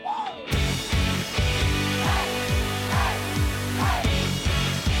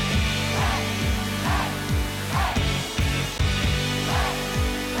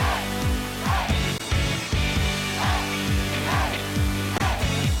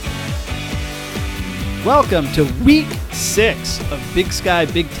Welcome to Week 6 of Big Sky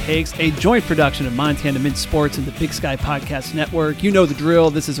Big Takes, a joint production of Montana Mint Sports and the Big Sky Podcast Network. You know the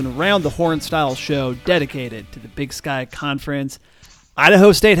drill. This is an around-the-horn style show dedicated to the Big Sky Conference.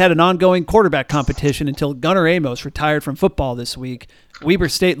 Idaho State had an ongoing quarterback competition until Gunnar Amos retired from football this week. Weber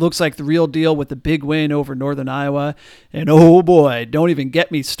State looks like the real deal with the big win over Northern Iowa. And oh boy, don't even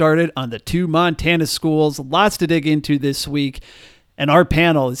get me started on the two Montana schools. Lots to dig into this week. And our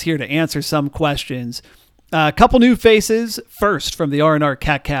panel is here to answer some questions. A couple new faces. First, from the R&R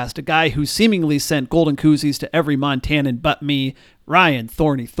CatCast, a guy who seemingly sent golden koozies to every Montanan but me, Ryan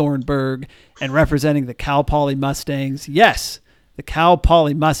Thornberg, and representing the Cal Poly Mustangs. Yes, the Cal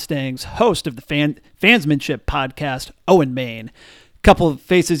Poly Mustangs, host of the Fansmanship podcast, Owen Main. Couple of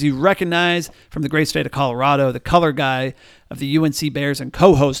faces you recognize from the great state of Colorado, the color guy of the UNC Bears and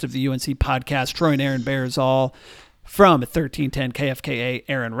co-host of the UNC podcast, Troy and Aaron Bearsall. From 1310 KFKA,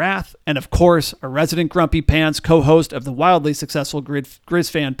 Aaron Rath, and of course, a resident Grumpy Pants co-host of the wildly successful Griz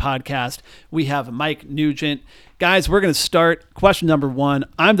fan podcast, we have Mike Nugent. Guys, we're going to start. Question number one.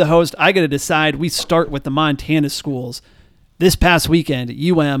 I'm the host. I got to decide. We start with the Montana schools. This past weekend,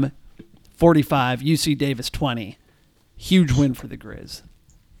 UM 45, UC Davis 20. Huge win for the Griz.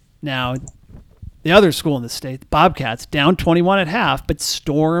 Now, the other school in the state, the Bobcats, down 21 at half, but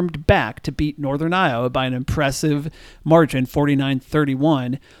stormed back to beat Northern Iowa by an impressive margin,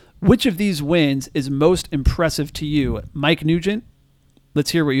 49-31. Which of these wins is most impressive to you? Mike Nugent, let's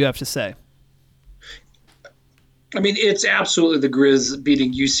hear what you have to say. I mean, it's absolutely the Griz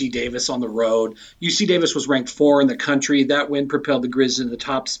beating UC Davis on the road. UC Davis was ranked 4 in the country. That win propelled the Griz into the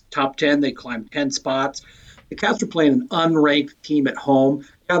top 10. They climbed 10 spots. The Cats were playing an unranked team at home.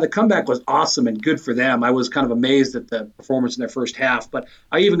 Yeah, the comeback was awesome and good for them. I was kind of amazed at the performance in their first half, but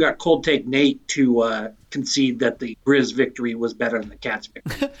I even got Cold Take Nate to concede that the Griz victory was better than the Cats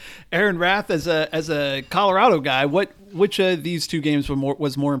victory. Aaron Rath, as a Colorado guy, which of these two games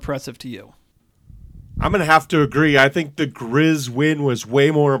was more impressive to you? I'm going to have to agree. I think the Griz win was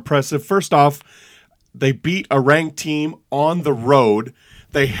way more impressive. First off, they beat a ranked team on the road.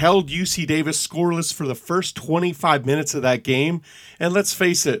 They held UC Davis scoreless for the first 25 minutes of that game. And let's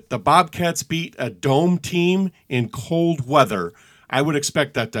face it, the Bobcats beat a dome team in cold weather. I would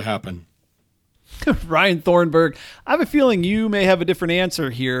expect that to happen. Ryan Thornberg, I have a feeling you may have a different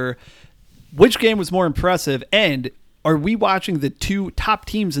answer here. Which game was more impressive? And are we watching the two top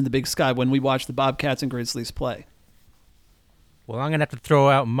teams in the Big Sky when we watch the Bobcats and Grizzlies play? Well, I'm going to have to throw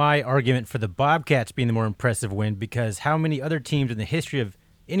out my argument for the Bobcats being the more impressive win, because how many other teams in the history of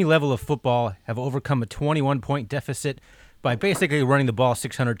any level of football have overcome a 21-point deficit by basically running the ball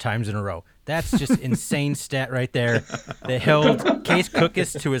 600 times in a row? That's just insane stat right there. They held Case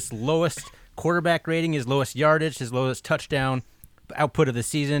Cookus to his lowest quarterback rating, his lowest yardage, his lowest touchdown output of the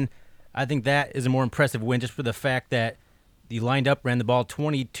season. I think that is a more impressive win just for the fact that you lined up, ran the ball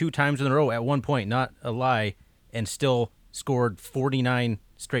 22 times in a row at one point, not a lie, and still scored 49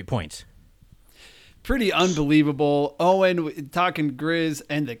 straight points. Pretty unbelievable. Owen, talking Griz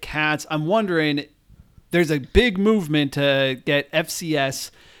and the Cats, I'm wondering, there's a big movement to get an FCS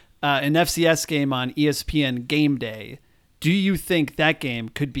game on ESPN Game Day. Do you think that game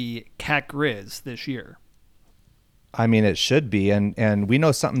could be Cat Griz this year? I mean, it should be, and we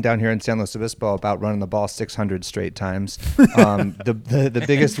know something down here in San Luis Obispo about running the ball 600 straight times. The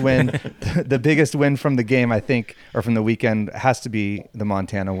biggest win from the game, I think, or from the weekend, has to be the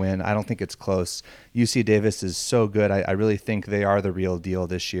Montana win. I don't think it's close. UC Davis is so good. I really think they are the real deal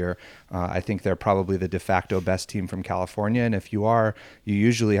this year. I think they're probably the de facto best team from California, and if you are, you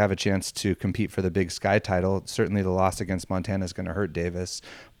usually have a chance to compete for the Big Sky title. Certainly the loss against Montana is going to hurt Davis,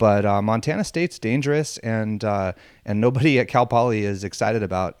 but Montana State's dangerous, and nobody at Cal Poly is excited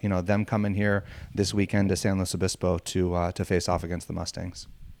about them coming here this weekend to San Luis Obispo to face off against the Mustangs.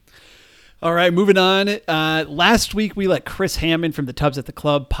 All right, moving on. Last week, we let Chris Hammond from the Tubs at the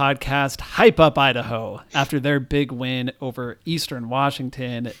Club podcast hype up Idaho after their big win over Eastern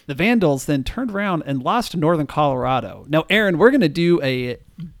Washington. The Vandals then turned around and lost to Northern Colorado. Now, Aaron, we're going to do a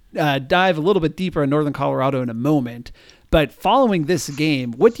dive a little bit deeper in Northern Colorado in a moment. But following this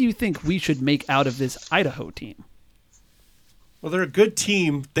game, what do you think we should make out of this Idaho team? Well, they're a good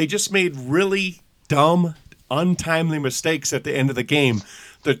team. They just made really dumb, untimely mistakes at the end of the game.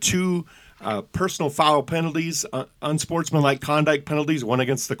 The two personal foul penalties, unsportsmanlike conduct penalties, one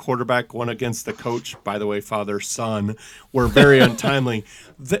against the quarterback, one against the coach, by the way, father-son, were very untimely.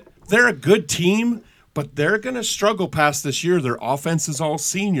 They're a good team, but they're going to struggle past this year. Their offense is all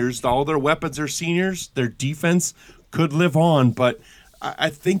seniors. All their weapons are seniors. Their defense could live on, but I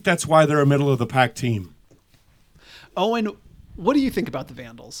think that's why they're a middle-of-the-pack team. Owen, what do you think about the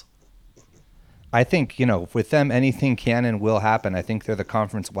Vandals? I think, with them, anything can and will happen. I think they're the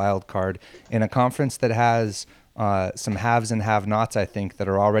conference wild card in a conference that has some haves and have-nots, I think, that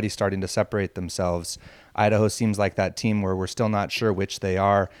are already starting to separate themselves. Idaho seems like that team where we're still not sure which they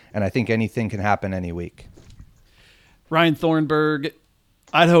are, and I think anything can happen any week. Ryan Thornberg,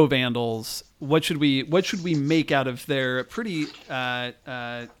 Idaho Vandals. What should we make out of their pretty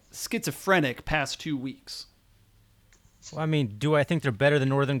schizophrenic past 2 weeks? Well, I mean, do I think they're better than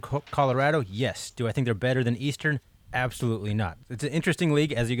Northern Colorado? Yes. Do I think they're better than Eastern? Absolutely not. It's an interesting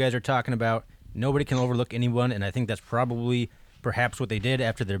league, as you guys are talking about. Nobody can overlook anyone, and I think that's probably perhaps what they did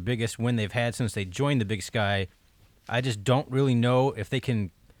after their biggest win they've had since they joined the Big Sky. I just don't really know if they can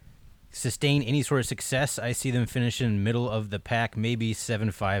sustain any sort of success. I see them finishing middle of the pack, maybe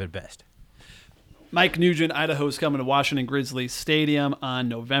 7-5 at best. Mike Nugent, Idaho's coming to Washington Grizzlies Stadium on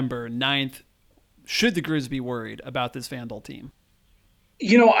November 9th. Should the Griz be worried about this Vandal team?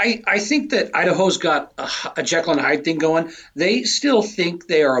 I think that Idaho's got a Jekyll and Hyde thing going. They still think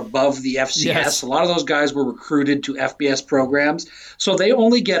they are above the FCS. Yes. A lot of those guys were recruited to FBS programs. So they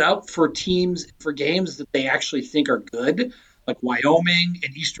only get up for games that they actually think are good, like Wyoming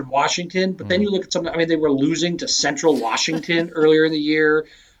and Eastern Washington. But then you look at something, they were losing to Central Washington earlier in the year.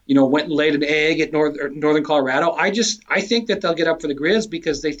 Went and laid an egg at Northern Colorado. I think that they'll get up for the Griz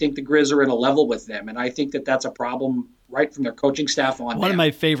because they think the Griz are in a level with them. And I think that that's a problem right from their coaching staff on. One of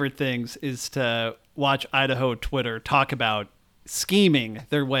my favorite things is to watch Idaho Twitter talk about scheming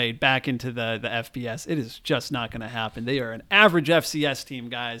their way back into the FBS. It is just not going to happen. They are an average FCS team,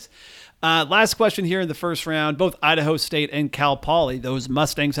 guys. Last question here in the first round. Both Idaho State and Cal Poly, those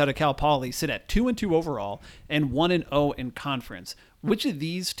Mustangs out of Cal Poly, sit at 2-2 overall and 1-0 in conference. Which of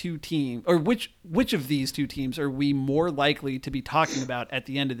these two teams, or which of these two teams are we more likely to be talking about at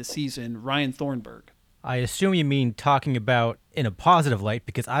the end of the season? Ryan Thornberg. I assume you mean talking about in a positive light,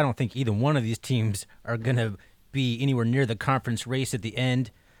 because I don't think either one of these teams are going to be anywhere near the conference race at the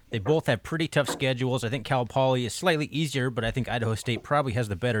end. They both have pretty tough schedules. I think Cal Poly is slightly easier, but I think Idaho State probably has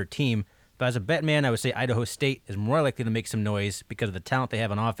the better team. But as a bet man, I would say Idaho State is more likely to make some noise because of the talent they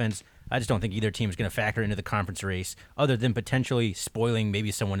have on offense. I just don't think either team is going to factor into the conference race, other than potentially spoiling maybe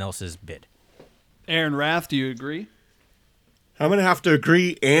someone else's bid. Aaron Rath, do you agree? I'm going to have to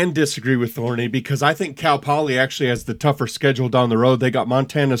agree and disagree with Thorny because I think Cal Poly actually has the tougher schedule down the road. They got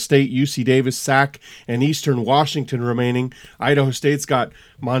Montana State, UC Davis, Sac, and Eastern Washington remaining. Idaho State's got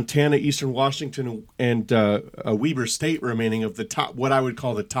Montana, Eastern Washington, and Weber State remaining of the top, what I would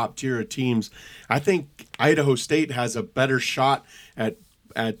call the top tier of teams. I think Idaho State has a better shot at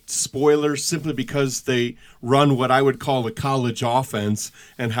spoilers simply because they run what I would call a college offense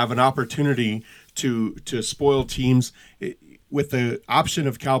and have an opportunity to spoil teams. With the option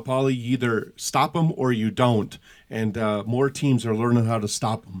of Cal Poly, you either stop them or you don't, and more teams are learning how to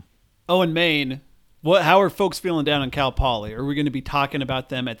stop them. Owen, Maine, how are folks feeling down on Cal Poly? Are we going to be talking about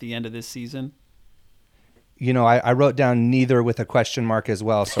them at the end of this season? I wrote down neither with a question mark as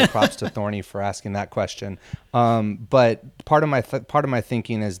well, so props to Thorny for asking that question. But part of my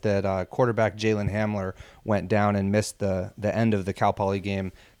thinking is that quarterback Jalen Hamler went down and missed the end of the Cal Poly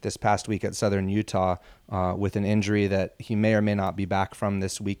game this past week at Southern Utah with an injury that he may or may not be back from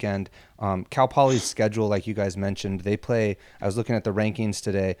this weekend. Cal Poly's schedule, like you guys mentioned, they play, I was looking at the rankings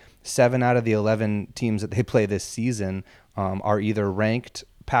today, 7 out of the 11 teams that they play this season are either ranked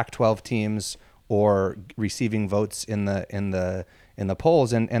Pac-12 teams or receiving votes in the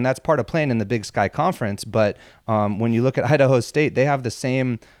polls, and that's part of playing in the Big Sky Conference. But when you look at Idaho State, they have the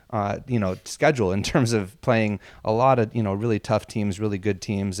same schedule in terms of playing a lot of really tough teams, really good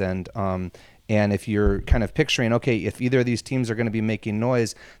teams, and if you're kind of picturing, okay, if either of these teams are going to be making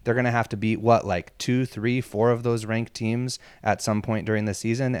noise, they're going to have to beat like 2, 3, 4 of those ranked teams at some point during the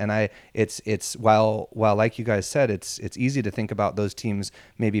season. And it's while like you guys said, it's easy to think about those teams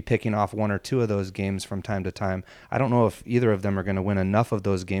maybe picking off 1 or 2 of those games from time to time. I don't know if either of them are going to win enough of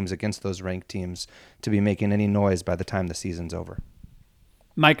those games against those ranked teams to be making any noise by the time the season's over.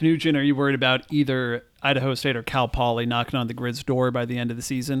 Mike Nugent, are you worried about either Idaho State or Cal Poly knocking on the Griz door by the end of the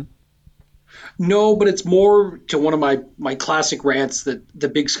season? No, but it's more to one of my classic rants that the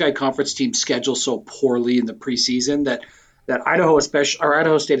Big Sky Conference teams schedule so poorly in the preseason that Idaho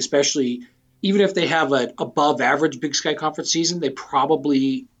State especially, even if they have an above average Big Sky Conference season, they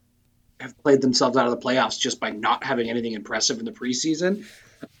probably have played themselves out of the playoffs just by not having anything impressive in the preseason.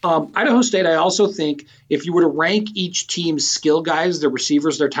 Idaho State, I also think if you were to rank each team's skill guys, their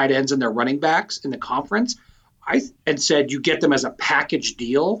receivers, their tight ends, and their running backs in the conference, and said you get them as a package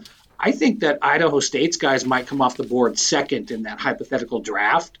deal, I think that Idaho State's guys might come off the board second in that hypothetical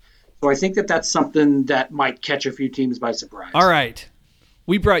draft. So I think that that's something that might catch a few teams by surprise. All right.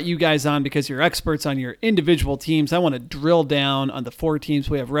 We brought you guys on because you're experts on your individual teams. I want to drill down on the 4 teams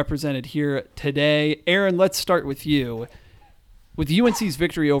we have represented here today. Aaron, let's start with you. With UNC's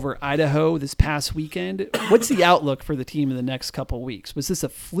victory over Idaho this past weekend, what's the outlook for the team in the next couple weeks? Was this a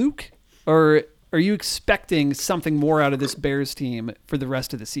fluke, or are you expecting something more out of this Bears team for the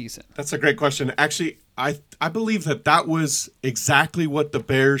rest of the season? That's a great question. Actually, I believe that was exactly what the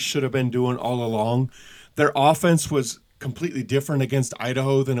Bears should have been doing all along. Their offense was completely different against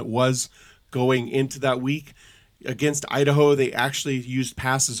Idaho than it was going into that week. Against Idaho, they actually used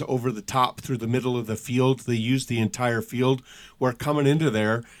passes over the top through the middle of the field. They used the entire field, where coming into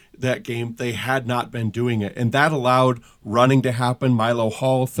that game, they had not been doing it. And that allowed running to happen. Milo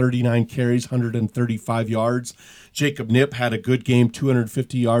Hall, 39 carries, 135 yards. Jacob Knipp had a good game,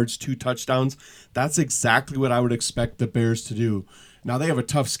 250 yards, 2 touchdowns. That's exactly what I would expect the Bears to do. Now, they have a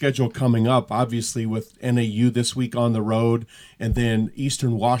tough schedule coming up, obviously, with NAU this week on the road and then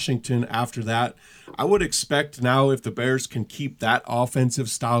Eastern Washington after that. I would expect now, if the Bears can keep that offensive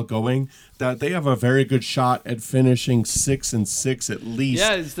style going, that they have a very good shot at finishing 6-6 at least.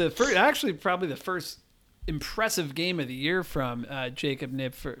 Yeah, it's the first, actually probably the first impressive game of the year from Jacob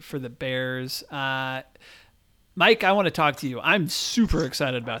Knipp for the Bears. Mike, I want to talk to you. I'm super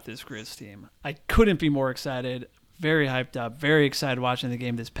excited about this Griz team. I couldn't be more excited. Very hyped up, very excited watching the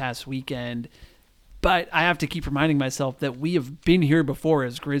game this past weekend. But I have to keep reminding myself that we have been here before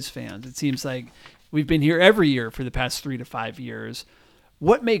as Griz fans. It seems like we've been here every year for the past 3 to 5 years.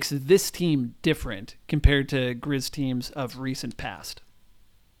 What makes this team different compared to Griz teams of recent past?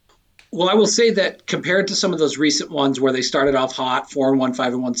 Well, I will say that compared to some of those recent ones where they started off hot, 4-1,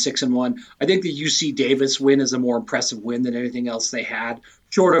 5-1, 6-1, I think the UC Davis win is a more impressive win than anything else they had,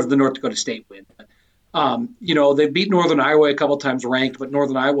 short of the North Dakota State win. They beat Northern Iowa a couple times ranked, but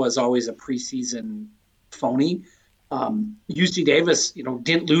Northern Iowa is always a preseason phony. UC Davis,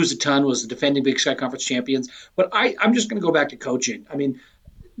 didn't lose a ton, was the defending Big Sky Conference champions. But I'm just going to go back to coaching. I mean,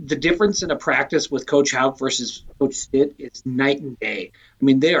 the difference in a practice with Coach Hauk versus Coach Stitt is night and day. I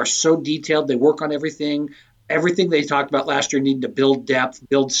mean, they are so detailed. They work on everything. Everything they talked about last year, needing to build depth,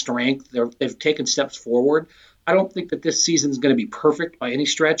 build strength. They've taken steps forward. I don't think that this season is going to be perfect by any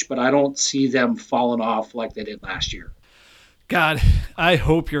stretch, but I don't see them falling off like they did last year. God, I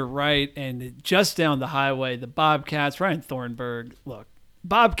hope you're right. And just down the highway, the Bobcats, Ryan Thornberg, look,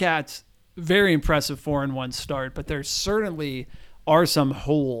 Bobcats, very impressive 4-1 start, but there certainly are some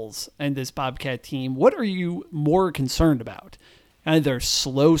holes in this Bobcat team. What are you more concerned about? Either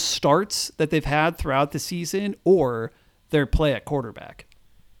slow starts that they've had throughout the season or their play at quarterback?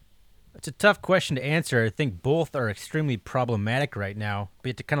 It's a tough question to answer. I think both are extremely problematic right now. But you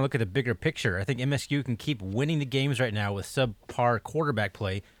have to kind of look at the bigger picture. I think MSU can keep winning the games right now with subpar quarterback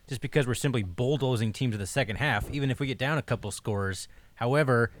play just because we're simply bulldozing teams in the second half, even if we get down a couple scores.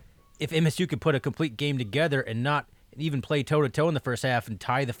 However, if MSU could put a complete game together and not even play toe-to-toe in the first half and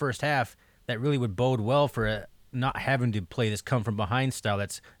tie the first half, that really would bode well for not having to play this come-from-behind style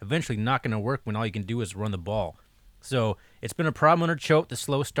that's eventually not going to work when all you can do is run the ball. So it's been a problem under Choate, the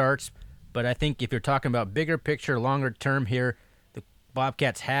slow starts. But I think if you're talking about bigger picture, longer term here, the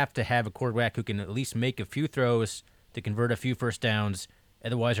Bobcats have to have a quarterback who can at least make a few throws to convert a few first downs.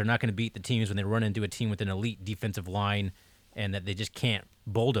 Otherwise, they're not going to beat the teams when they run into a team with an elite defensive line and that they just can't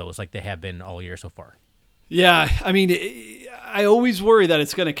bulldoze like they have been all year so far. Yeah, I mean, I always worry that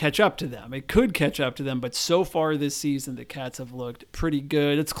it's going to catch up to them. It could catch up to them, but so far this season, the Cats have looked pretty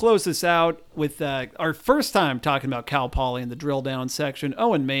good. Let's close this out with our first time talking about Cal Poly in the drill down section.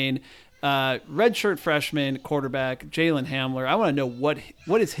 Owen, Maine. Redshirt freshman quarterback Jalen Hamler. I want to know what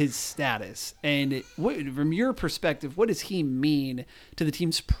is his status, and from your perspective, what does he mean to the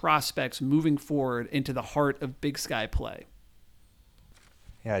team's prospects moving forward into the heart of Big Sky play?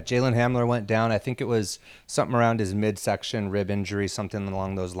 Yeah, Jalen Hamler went down. I think it was something around his midsection rib injury, something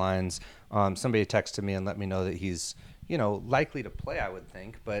along those lines. Somebody texted me and let me know that he's likely to play, I would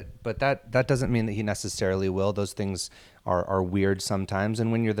think, but that doesn't mean that he necessarily will. Those things are weird sometimes.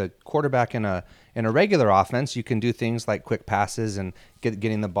 And when you're the quarterback in a regular offense, you can do things like quick passes and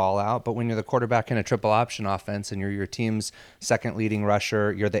getting the ball out. But when you're the quarterback in a triple option offense and you're your team's second leading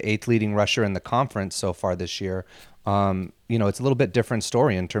rusher, you're the 8th leading rusher in the conference so far this year. It's a little bit different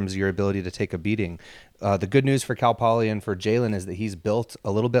story in terms of your ability to take a beating. The good news for Cal Poly and for Jalen is that he's built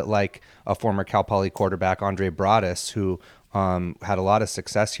a little bit like a former Cal Poly quarterback, Andre Broadus, who had a lot of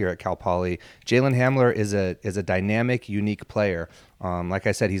success here at Cal Poly. Jalen Hamler is a dynamic, unique player. Like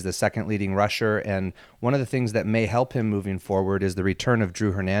I said, he's the second leading rusher, and one of the things that may help him moving forward is the return of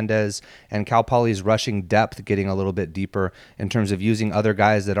Drew Hernandez and Cal Poly's rushing depth getting a little bit deeper in terms of using other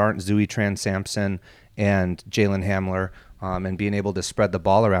guys that aren't Zooey Tran-Sampson and Jalen Hamler. and being able to spread the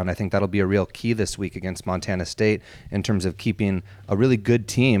ball around. I think that'll be a real key this week against Montana State in terms of keeping a really good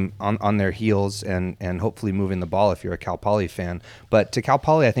team on their heels and hopefully moving the ball if you're a Cal Poly fan. But to Cal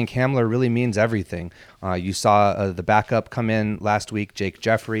Poly, I think Hamler really means everything. You saw the backup come in last week, Jake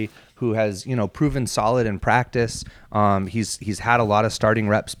Jeffrey, who has proven solid in practice. He's had a lot of starting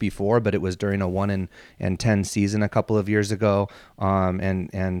reps before, but it was during a 1-10 season a couple of years ago,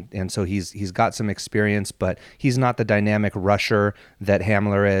 and so he's got some experience, but he's not the dynamic rusher that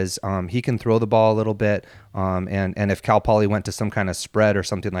Hamler is. He can throw the ball a little bit, and if Cal Poly went to some kind of spread or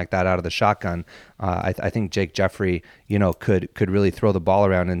something like that out of the shotgun, I think Jake Jeffrey could really throw the ball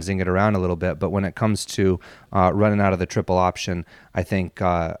around and zing it around a little bit. But when it comes to running out of the triple option, I think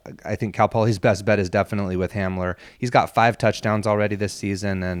Cal Poly's best bet is definitely with Hamler. He's got 5 touchdowns already this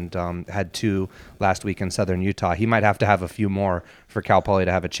season and had 2 last week in Southern Utah. He might have to have a few more for Cal Poly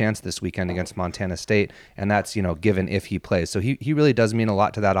to have a chance this weekend against Montana State, and that's given if he plays. So he really does mean a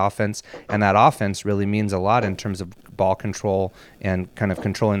lot to that offense, and that offense really means a lot in terms of ball control and kind of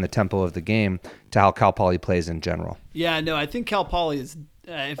controlling the tempo of the game to how Cal Poly plays in general. Yeah, no, I think Cal Poly is,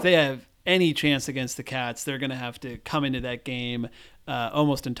 if they have any chance against the Cats, they're going to have to come into that game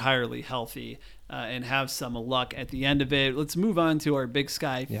almost entirely healthy and have some luck at the end of it. Let's move on to our Big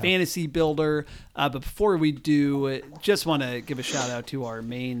Sky Fantasy Builder. But before we do, just want to give a shout out to our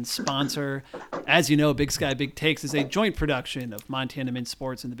main sponsor. As you know, Big Sky Big Takes is a joint production of Montana Mint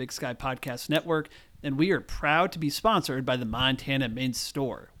Sports and the Big Sky Podcast Network, and we are proud to be sponsored by the Montana Mint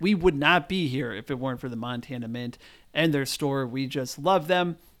Store. We would not be here if it weren't for the Montana Mint and their store. We just love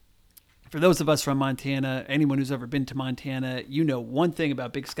them. For those of us from Montana, anyone who's ever been to Montana, you know one thing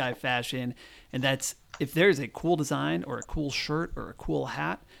about Big Sky fashion, and that's if there's a cool design or a cool shirt or a cool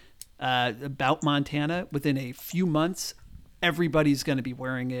hat about Montana, within a few months, everybody's going to be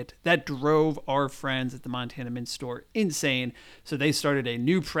wearing it. That drove our friends at the Montana Mint Store insane. So they started a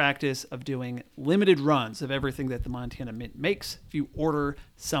new practice of doing limited runs of everything that the Montana Mint makes. If you order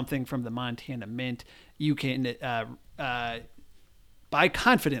something from the Montana Mint, you can buy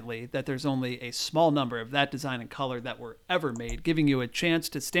confidently that there's only a small number of that design and color that were ever made, giving you a chance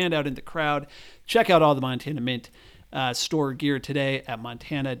to stand out in the crowd. Check out all the Montana Mint store gear today at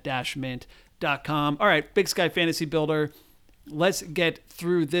montana-mint.com. All right, Big Sky Fantasy Builder. Let's get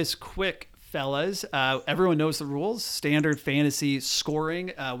through this quick, fellas. Everyone knows the rules. Standard fantasy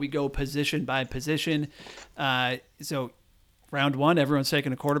scoring. We go position by position. So round 1, everyone's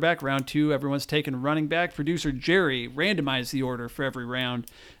taking a quarterback. Round 2, everyone's taking a running back. Producer Jerry randomized the order for every round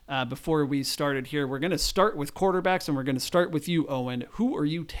before we started here. We're going to start with quarterbacks, and we're going to start with you, Owen. Who are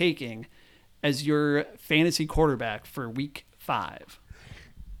you taking as your fantasy quarterback for week 5?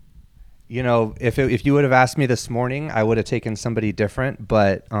 If you would have asked me this morning, I would have taken somebody different.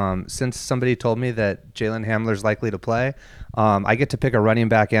 But since somebody told me that Jalen Hamler's likely to play, I get to pick a running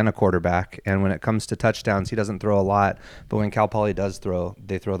back and a quarterback. And when it comes to touchdowns, he doesn't throw a lot. But when Cal Poly does throw,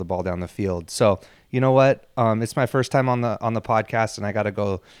 they throw the ball down the field. So you know what? It's my first time on the podcast, and I got to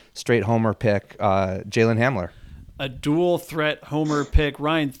go straight homer pick Jalen Hamler. A dual threat homer pick.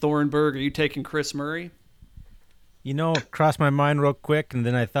 Ryan Thornberg, are you taking Chris Murray? Crossed my mind real quick, and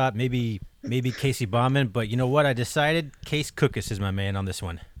then I thought maybe Casey Bauman, but you know what? I decided Case Cookus is my man on this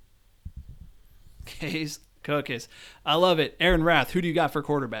one. Case Cookus. I love it. Aaron Rath, who do you got for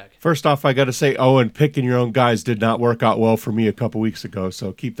quarterback? First off, I got to say, Owen, picking your own guys did not work out well for me a couple weeks ago,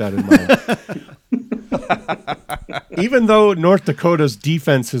 so keep that in mind. Even though North Dakota's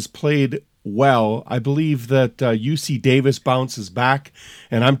defense has played well, I believe that UC Davis bounces back,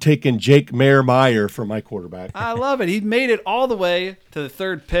 and I'm taking Jake Meyer for my quarterback. I love it. He made it all the way to the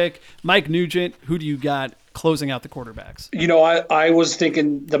 3rd pick. Mike Nugent, who do you got closing out the quarterbacks? I was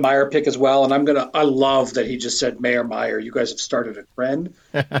thinking the Meyer pick as well, and I love that he just said Meyer. You guys have started a trend.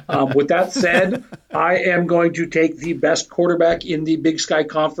 With that said, I am going to take the best quarterback in the Big Sky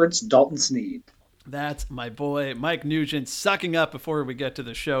Conference, Dalton Sneed. That's my boy, Mike Nugent, sucking up before we get to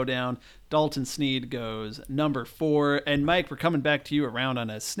the showdown. Dalton Sneed goes number 4. And Mike, we're coming back to you around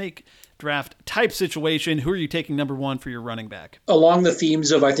on a snake draft type situation. Who are you taking number 1 for your running back? Along the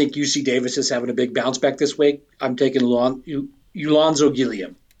themes of I think UC Davis is having a big bounce back this week, I'm taking Ulonzo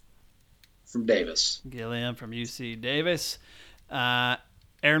Gilliam from Davis. Gilliam from UC Davis.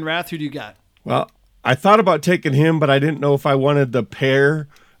 Aaron Rath, who do you got? Well, I thought about taking him, but I didn't know if I wanted the pair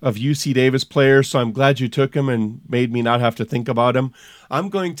of UC Davis players, so I'm glad you took him and made me not have to think about him. I'm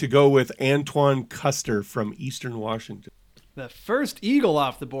going to go with Antoine Custer from Eastern Washington. The first Eagle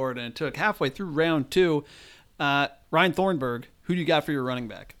off the board, and it took halfway through round 2. Ryan Thornberg, who do you got for your running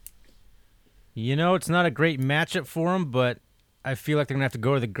back? It's not a great matchup for him, but I feel like they're going to have to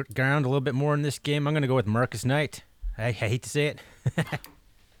go to the ground a little bit more in this game. I'm going to go with Marcus Knight I hate to say it.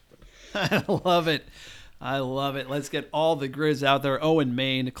 I love it. I love it. Let's get all the Griz out there. Owen,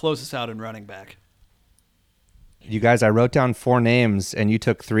 Maine, close us out in running back. You guys, I wrote down 4 names, and you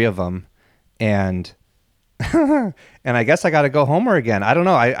took 3 of them, and and I guess I got to go Homer again. I don't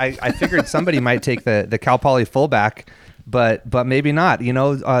know. I figured somebody might take the Cal Poly fullback, but maybe not. You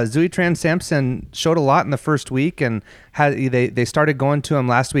know, Zuitran Sampson showed a lot in the first week, and they started going to him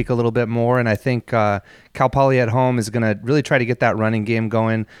last week a little bit more, and I think Cal Poly at home is going to really try to get that running game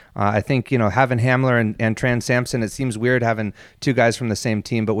going. I think, you know, having Hamler and Tran Sampson, it seems weird having 2 guys from the same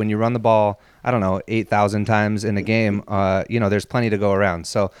team, but when you run the ball, I don't know, 8,000 times in a game, you know, there's plenty to go around.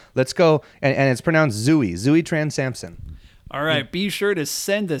 So let's go, and it's pronounced Zuitran Sampson. All right, be sure to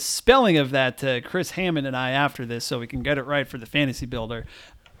send the spelling of that to Chris Hammond and I after this so we can get it right for the fantasy builder.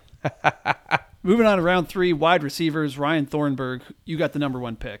 Moving on to round 3, wide receivers, Ryan Thornberg, you got the number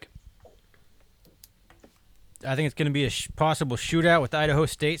 1 pick. I think it's going to be a possible shootout with Idaho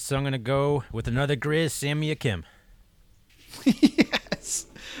State, so I'm going to go with another Griz, Sammy Akim. Yes.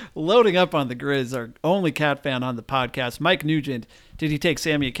 Loading up on the Griz, our only Cat fan on the podcast. Mike Nugent, did he take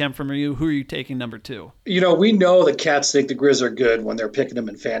Sammy Akim from you? Who are you taking number 2? You know, we know the Cats think the Griz are good when they're picking them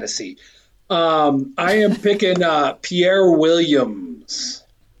in fantasy. I am picking Pierre Williams.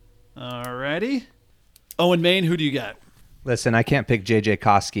 All righty. Owen, Maine, who do you got? Listen, I can't pick J.J.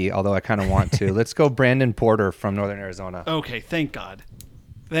 Koski, although I kind of want to. Let's go Brandon Porter from Northern Arizona. Okay, thank God.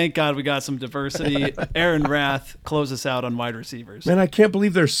 Thank God we got some diversity. Aaron Rath, close us out on wide receivers. Man, I can't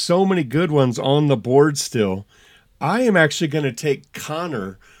believe there's so many good ones on the board still. I am actually going to take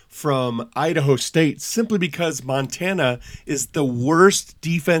Connor from Idaho State simply because Montana is the worst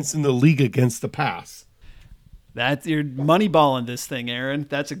defense in the league against the pass. That's your money ball in this thing, Aaron.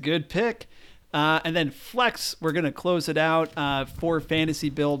 That's a good pick. And then flex, we're going to close it out for fantasy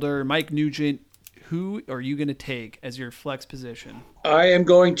builder. Mike Nugent, who are you going to take as your flex position? I am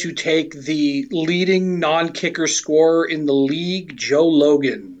going to take the leading non-kicker scorer in the league, Joe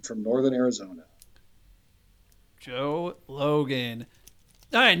Logan from Northern Arizona. Joe Logan.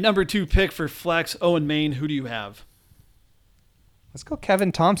 All right, number 2 pick for flex, Owen, Maine. Who do you have? Let's go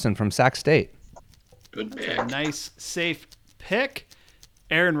Kevin Thompson from Sac State. Good Okay, pick. nice, safe pick.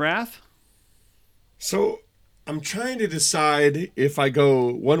 Aaron Rath. So I'm trying to decide if I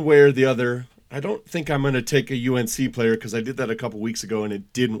go one way or the other. I don't think I'm going to take a UNC player because I did that a couple weeks ago and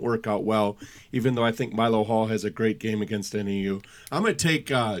it didn't work out well, even though I think Milo Hall has a great game against NAU. I'm going to take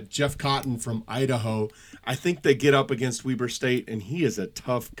Jeff Cotton from Idaho. I think they get up against Weber State, and he is a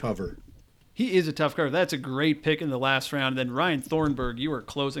tough cover. He is a tough cover. That's a great pick in the last round. Then Ryan Thornberg, you are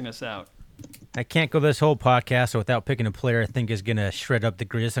closing us out. I can't go this whole podcast without picking a player I think is going to shred up the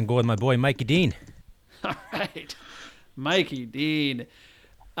Griz. I'm going with my boy Mikey Dean. All right. Mikey Dean.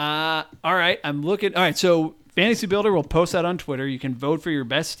 All right. I'm looking. All right. So Fantasy Builder will post that on Twitter. You can vote for your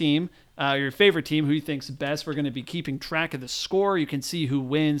best team, your favorite team, who you think's best. We're going to be keeping track of the score. You can see who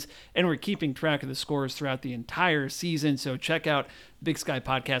wins, and we're keeping track of the scores throughout the entire season. So check out Big Sky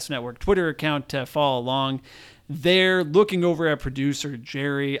Podcast Network Twitter account to follow along. They're looking over at producer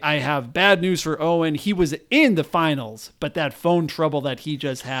Jerry. I have bad news for Owen. He was in the finals, but that phone trouble that he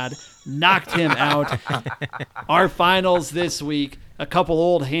just had knocked him out. Our finals this week, a couple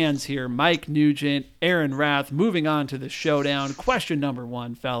old hands here. Mike Nugent, Aaron Rath. Moving on to the showdown. Question number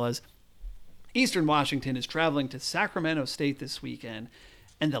 1, fellas. Eastern Washington is traveling to Sacramento State this weekend,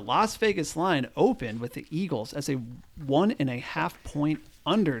 and the Las Vegas line opened with the Eagles as a 1.5-point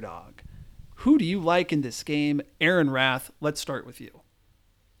underdog. Who do you like in this game? Aaron Rath, let's start with you.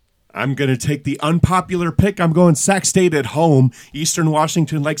 I'm going to take the unpopular pick. I'm going Sac State at home. Eastern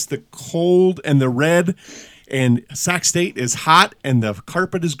Washington likes the cold and the red, and Sac State is hot and the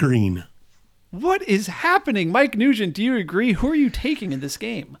carpet is green. What is happening? Mike Nugent, do you agree? Who are you taking in this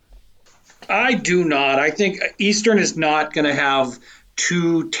game? I do not. I think Eastern is not going to have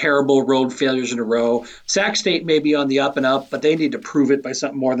 2 terrible road failures in a row. Sac State may be on the up and up, but they need to prove it by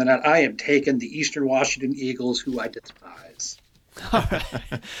something more than that. I am taking the Eastern Washington Eagles, who I despise. All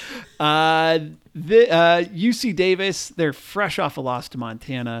right. UC Davis, they're fresh off a loss to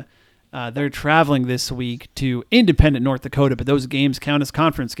Montana. They're traveling this week to Independent, North Dakota, but those games count as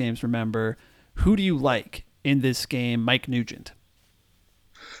conference games, remember. Who do you like in this game, Mike Nugent?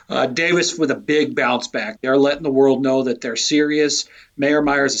 Davis with a big bounce back. They're letting the world know that they're serious. Mayor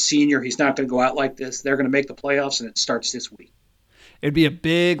Meyer's a senior. He's not going to go out like this. They're going to make the playoffs, and it starts this week. It'd be a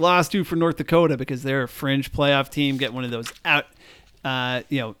big loss, too, for North Dakota because they're a fringe playoff team. Get one of those out,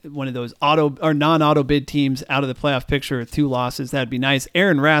 one of those auto or non-auto bid teams out of the playoff picture with 2 losses. That'd be nice.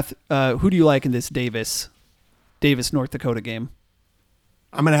 Aaron Rath, who do you like in this Davis, North Dakota game?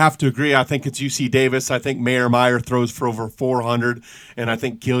 I'm going to have to agree. I think it's UC Davis. I think Mayer Meyer throws for over 400, and I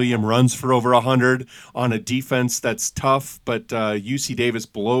think Gilliam runs for over 100 on a defense that's tough. But UC Davis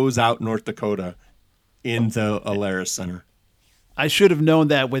blows out North Dakota in the Alaris Center. I should have known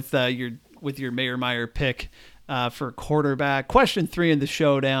that with your Mayer Meyer pick for quarterback. Question 3 in the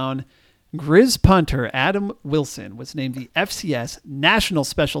showdown. Griz punter Adam Wilson was named the FCS National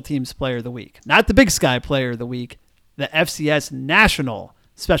Special Teams Player of the Week. Not the Big Sky Player of the Week, the FCS National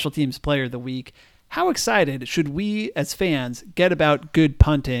Special Teams Player of the Week. How excited should we as fans get about good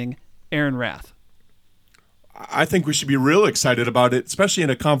punting, Aaron Rath? I think we should be real excited about it, especially in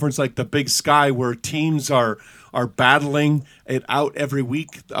a conference like the Big Sky where teams are battling it out every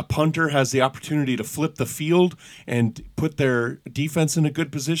week. A punter has the opportunity to flip the field and put their defense in a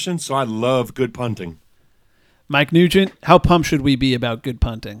good position, so I love good punting. Mike Nugent, how pumped should we be about good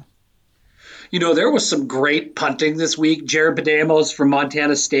punting? There was some great punting this week. Jared Padamos from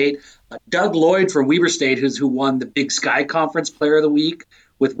Montana State, Doug Lloyd from Weber State, who won the Big Sky Conference Player of the Week,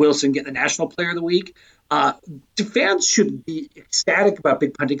 with Wilson getting the National Player of the Week. Fans should be ecstatic about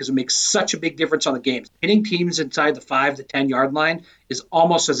big punting because it makes such a big difference on the games. Hitting teams inside the 5 to 10 yard line is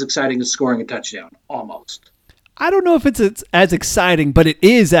almost as exciting as scoring a touchdown. Almost. I don't know if it's as exciting, but it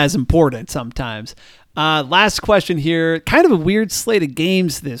is as important sometimes. Last question here. Kind of a weird slate of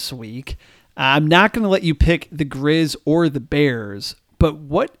games this week. I'm not going to let you pick the Griz or the Bears, but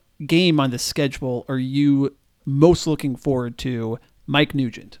what game on the schedule are you most looking forward to, Mike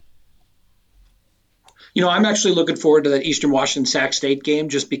Nugent? I'm actually looking forward to that Eastern Washington Sac State game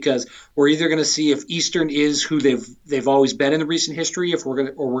just because we're either going to see if Eastern is who they've always been in the recent history,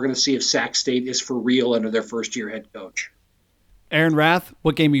 we're going to see if Sac State is for real under their first year head coach. Aaron Rath,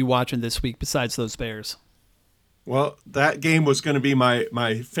 what game are you watching this week besides those Bears? Well, that game was going to be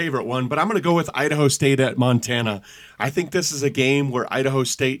my favorite one, but I'm going to go with Idaho State at Montana. I think this is a game where Idaho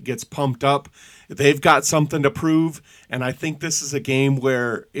State gets pumped up. They've got something to prove, and I think this is a game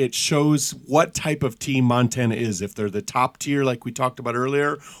where it shows what type of team Montana is, if they're the top tier like we talked about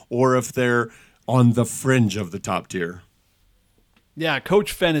earlier, or if they're on the fringe of the top tier. Yeah,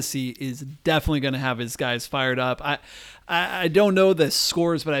 Coach Fennessy is definitely going to have his guys fired up. I don't know the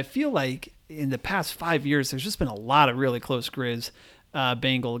scores, but I feel like in the past 5 years, there's just been a lot of really close Griz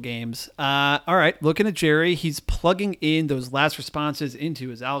Bengal games. All right, looking at Jerry, he's plugging in those last responses into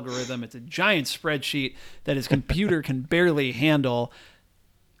his algorithm. It's a giant spreadsheet that his computer can barely handle.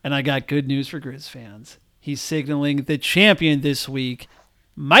 And I got good news for Griz fans. He's signaling the champion this week,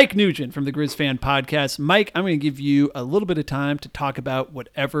 Mike Nugent from the Griz Fan Podcast. Mike, I'm going to give you a little bit of time to talk about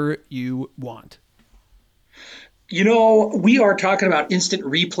whatever you want. We are talking about instant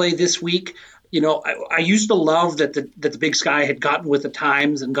replay this week. I used to love that the Big Sky had gotten with the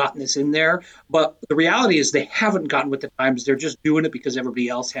times and gotten this in there, but the reality is they haven't gotten with the times. They're just doing it because everybody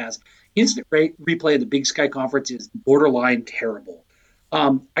else has. Instant replay of the Big Sky Conference is borderline terrible.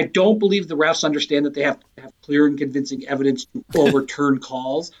 I don't believe the refs understand that they have to have clear and convincing evidence to overturn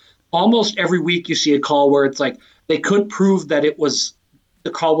calls. Almost every week you see a call where it's like they couldn't prove that the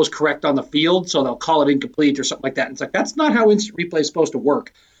call was correct on the field, so they'll call it incomplete or something like that. And it's like, that's not how instant replay is supposed to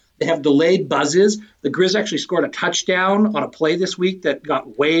work. They have delayed buzzes. The Griz actually scored a touchdown on a play this week that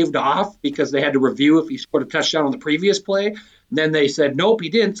got waved off because they had to review if he scored a touchdown on the previous play. And then they said, nope, he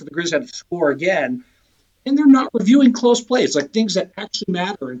didn't, so the Griz had to score again. And they're not reviewing close plays, like things that actually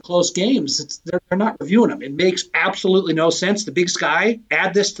matter in close games. They're not reviewing them. It makes absolutely no sense. The Big Sky,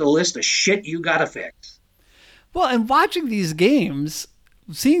 add this to the list of shit you got to fix. Well, and watching these games,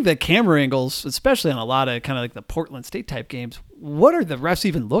 seeing the camera angles, especially on a lot of kind of like the Portland State type games, what are the refs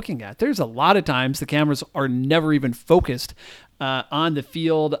even looking at? There's a lot of times the cameras are never even focused on the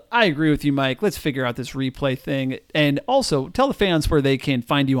field. I agree with you, Mike. Let's figure out this replay thing. And also tell the fans where they can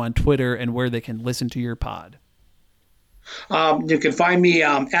find you on Twitter and where they can listen to your pod. You can find me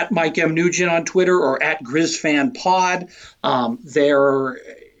at Mike M. Nugent on Twitter or at GrizFanPod. There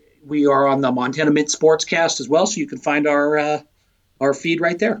we are on the Montana Mint Sportscast as well, so you can find our feed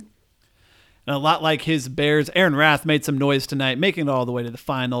right there. And a lot like his Bears, Aaron Rath made some noise tonight, making it all the way to the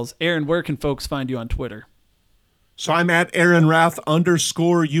finals. Aaron, where can folks find you on Twitter? So I'm at Aaron Rath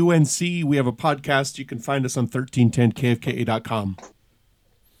 _UNC. We have a podcast. You can find us on 1310kfka.com.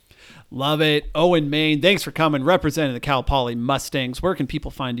 Love it. Owen, Maine, thanks for coming, representing the Cal Poly Mustangs. Where can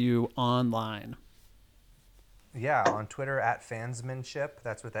people find you online? Yeah, on Twitter at Fansmanship.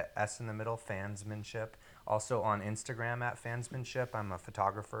 That's with an S in the middle, Fansmanship. Also on Instagram at Fansmanship. I'm a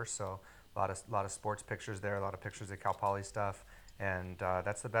photographer, so a lot of sports pictures there, a lot of pictures of Cal Poly stuff. And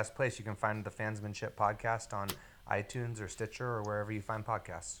that's the best place. You can find the Fansmanship podcast on iTunes or Stitcher or wherever you find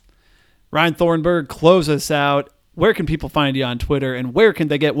podcasts. Ryan Thornberg, close us out. where can people find you on Twitter, and where can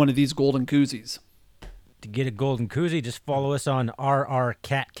they get one of these golden koozies? To get a golden koozie, just follow us on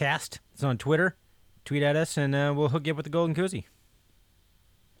RRCatcast. It's on Twitter. Tweet at us, and we'll hook you up with the golden koozie.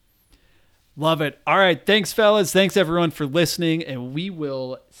 Love it. All right. Thanks, fellas. Thanks, everyone, for listening, and we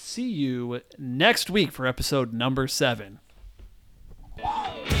will see you next week for episode number 7.